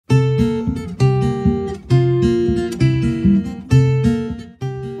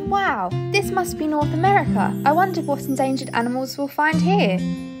America. I wondered what endangered animals we'll find here.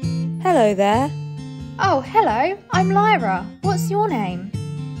 Hello there. Oh, hello. I'm Lyra. What's your name?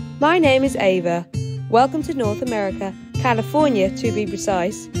 My name is Ava. Welcome to North America, California to be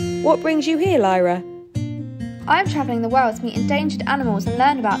precise. What brings you here, Lyra? I'm travelling the world to meet endangered animals and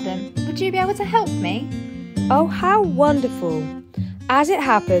learn about them. Would you be able to help me? Oh, how wonderful. As it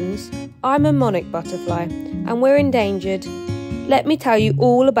happens, I'm a monarch butterfly and we're endangered. Let me tell you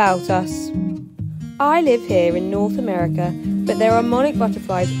all about us. I live here in North America, but there are monarch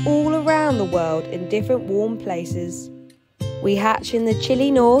butterflies all around the world in different warm places. We hatch in the chilly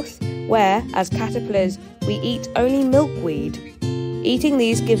north, where, as caterpillars, we eat only milkweed. Eating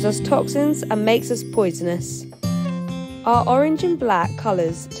these gives us toxins and makes us poisonous. Our orange and black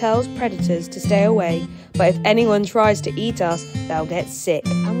colours tells predators to stay away, but if anyone tries to eat us, they'll get sick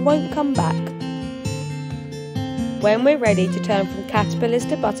and won't come back. When we're ready to turn from caterpillars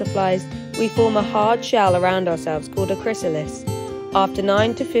to butterflies, we form a hard shell around ourselves called a chrysalis. After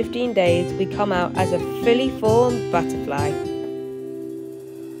 9 to 15 days, we come out as a fully formed butterfly.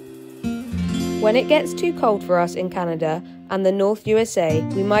 When it gets too cold for us in Canada and the North USA,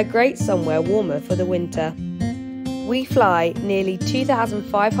 we migrate somewhere warmer for the winter. We fly nearly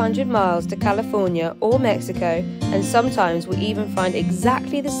 2,500 miles to California or Mexico, and sometimes we even find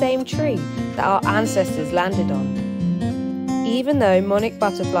exactly the same tree that our ancestors landed on. Even though monarch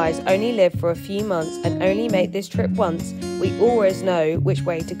butterflies only live for a few months and only make this trip once, we always know which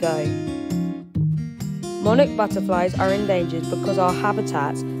way to go. Monarch butterflies are endangered because our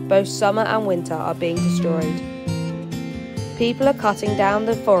habitats, both summer and winter, are being destroyed. People are cutting down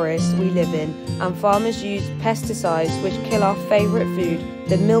the forests we live in, and farmers use pesticides which kill our favourite food,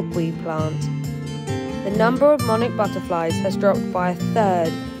 the milkweed plant. The number of monarch butterflies has dropped by a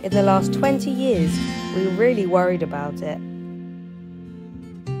third in the last 20 years. We're really worried about it.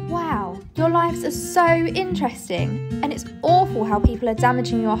 Wow, your lives are so interesting, and it's awful how people are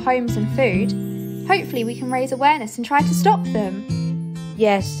damaging your homes and food. Hopefully we can raise awareness and try to stop them.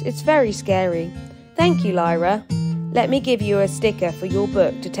 Yes, it's very scary. Thank you, Lyra. Let me give you a sticker for your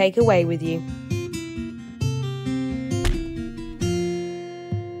book to take away with you.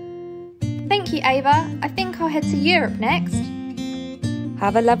 Thank you, Ava. I think I'll head to Europe next.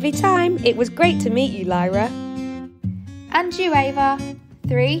 Have a lovely time. It was great to meet you, Lyra. And you, Ava.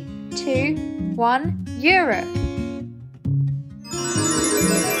 3, 2, 1, Europe!